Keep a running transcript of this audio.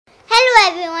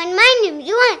everyone, my name is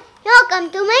Evaan.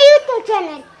 Welcome to my YouTube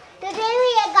channel. Today we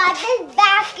got this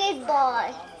basketball.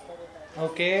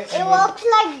 Okay. It works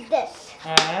like this.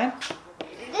 And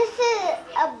this is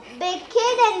a big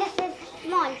kid and this is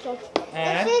small kid.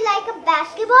 And this is like a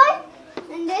basketball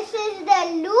and this is the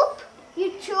loop.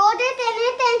 You throw it in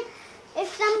it and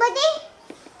if somebody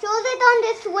throws it on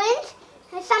this wins,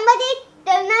 and somebody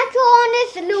does not throw on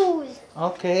this lose.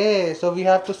 okay, so we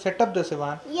have to set up this,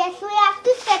 Evaan. Yes, we have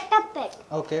to set up it.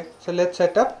 Okay, so let's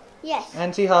set up. Yes.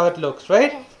 And see how it looks,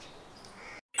 right? Yes.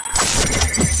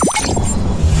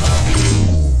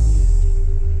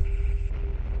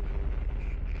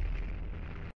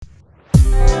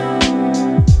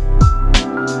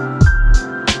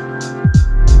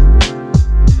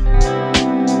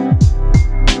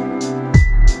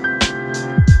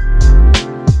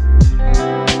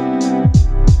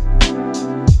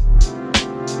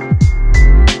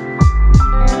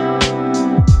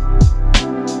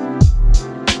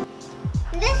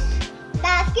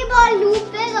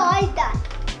 Loop is all done.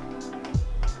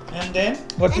 And then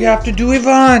what we have to do,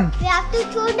 Evaan? We have to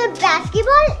throw the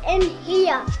basketball in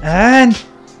here. And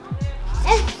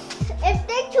if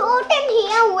they throw it in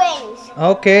here, wins.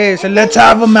 okay, so let's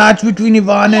have a match between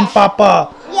Evaan and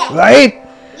Papa. Yes. Right?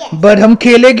 Yes. But हम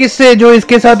खेले किससे? जो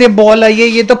इसके साथ ये ball आई है,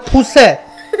 ये तो फुस है.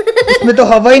 इसमें तो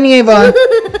हवा ही नहीं है, Evaan.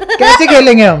 कैसे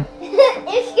खेलेंगे हम?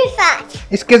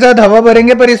 इसके साथ हवा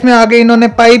भरेंगे, पर इसमें आगे इन्होंने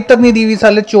पाइप तक नहीं दी हुई.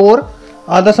 साले चोर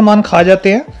आधा सामान खा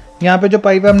जाते हैं. यहाँ पे जो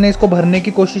पाइप है हमने इसको भरने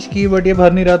की कोशिश की, बट ये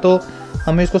भर नहीं रहा, तो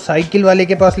हमें इसको साइकिल वाले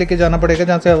के पास लेके जाना पड़ेगा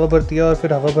जहाँ से हवा भरती है, और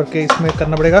फिर हवा भर के इसमें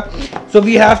करना पड़ेगा. So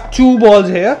we have 2 balls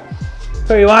here.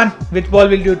 So Evaan, which ball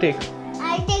will you take?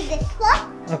 I'll take this one.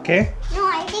 Okay. No,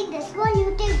 I'll take this one.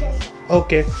 You take this one.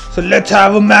 Okay. So let's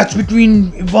have a match between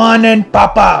Evaan and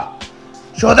Papa.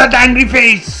 Show that angry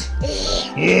face.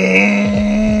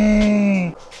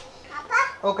 Yeah. Papa?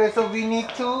 Okay, so we need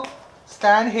to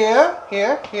stand here,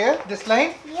 this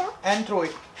line, Yeah. and throw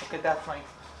it. Okay, that's fine.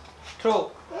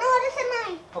 Throw. No, this is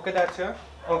mine. Okay, that's here.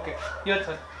 Okay, your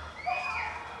turn.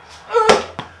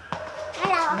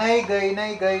 Hello. Nahi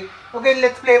gayi. Okay,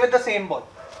 let's play with the same ball.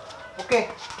 Okay,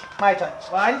 my turn.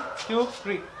 1, 2,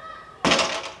 3.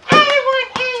 I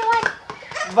won.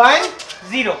 1,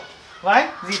 0. 1,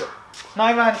 0.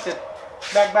 Now Evaan sit.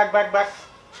 Back.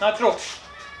 Now throw.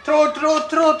 Throw.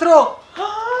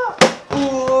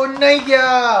 Oh, nahi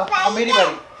gaya. मेरी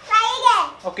बारी. Try again.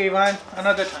 Okay, Evaan,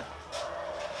 another turn.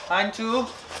 1, 2.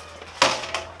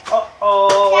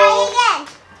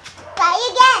 Try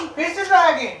again. फिर से try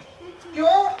again.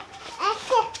 क्यों?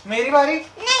 ऐसे. मेरी बारी.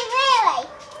 नहीं, मेरी बारी.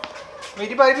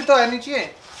 मेरी बारी भी तो आनी चाहिए.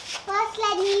 First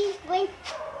let me win.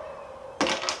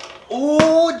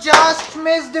 Oh, just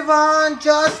missed, Evaan.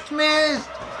 Just missed.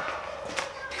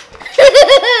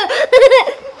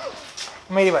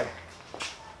 मेरी बारी.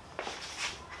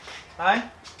 1,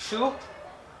 2.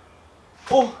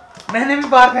 Oh, मैंने भी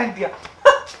बार फेंक दिया.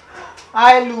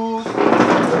 I lose.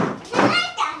 My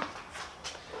turn.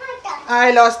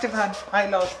 I lost, Evaan. I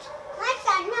lost. My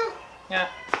turn now. Yeah.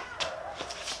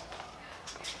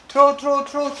 Throw.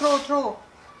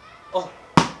 Oh,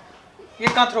 ये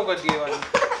कहाँ throw कर दिए वाली?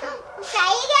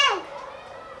 Try again.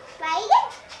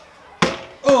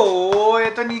 Oh, ये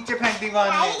तो नीचे फेंक दी Evaan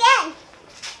Try ने. again.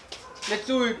 Let's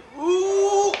do it.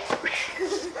 Ooh.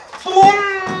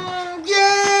 Boom!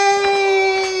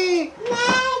 Yay!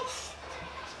 Next.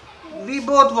 We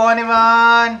both won,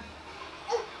 Evaan.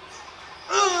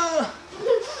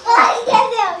 कैसे हो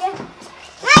गया?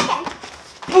 My turn.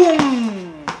 Boom!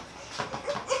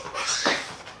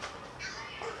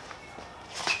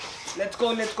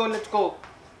 Let's go.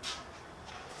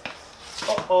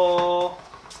 Uh-oh.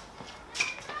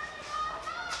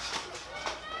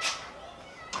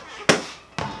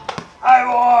 I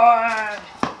won!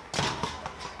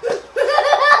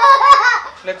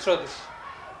 Let's throw this.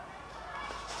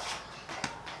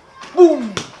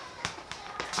 Boom!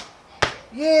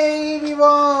 Yay, we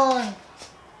won!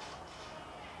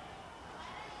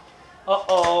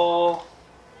 Uh-oh.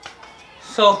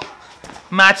 So,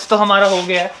 match तो हमारा हो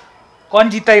गया है. कौन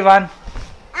जीता, Evaan?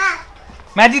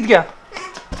 मैं जीत गया.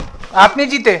 आपने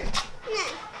जीते?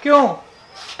 क्यों?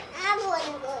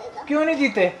 क्यों नहीं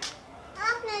जीते?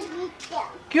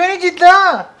 क्यों नहीं जीता?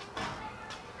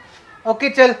 ओके,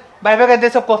 चल बाय बाय कर दे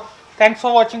सबको. Thanks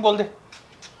for watching. बोल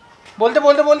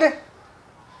दे.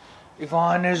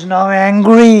 Evaan is now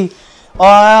angry,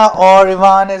 or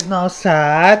Evaan is now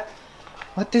sad.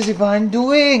 What is Evaan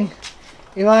doing?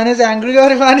 Evaan is angry or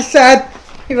Evaan is sad?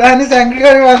 Evaan is angry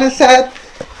or Evaan is sad?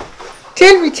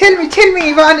 Tell me.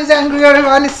 Evaan is angry or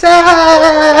Evaan is sad?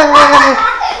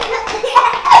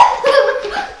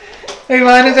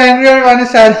 Evaan is angry or Evaan is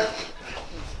sad?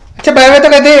 अच्छा bye bye तो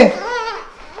कहते।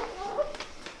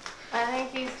 I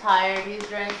think he's tired. He's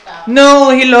drenched out. No,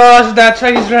 he lost. That's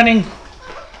why he's running.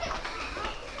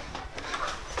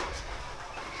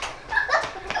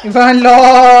 Evaan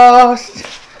lost.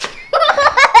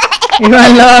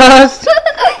 Evaan lost.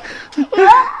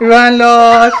 Evaan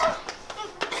lost.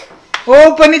 ओ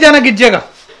ऊपर नहीं जाना, गिर जाएगा।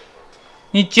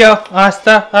 नीचे आओ,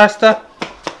 आस्ता आस्ता।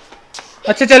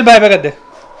 अच्छा चल बाय बाय कर दे,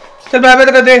 चल बाय बाय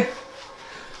तो कर दे।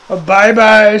 Bye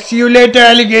bye, C you later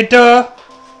alligator.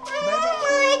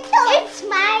 It's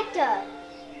my turn.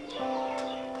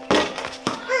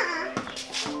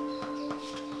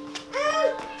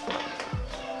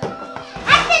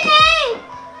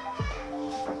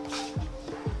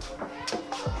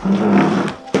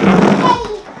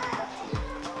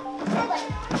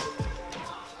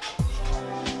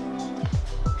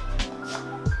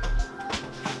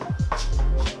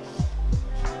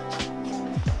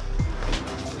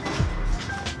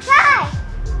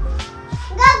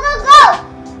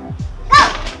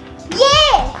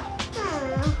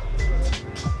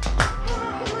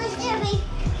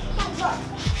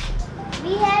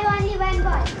 We have only one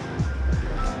ball.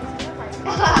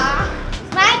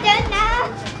 My turn now.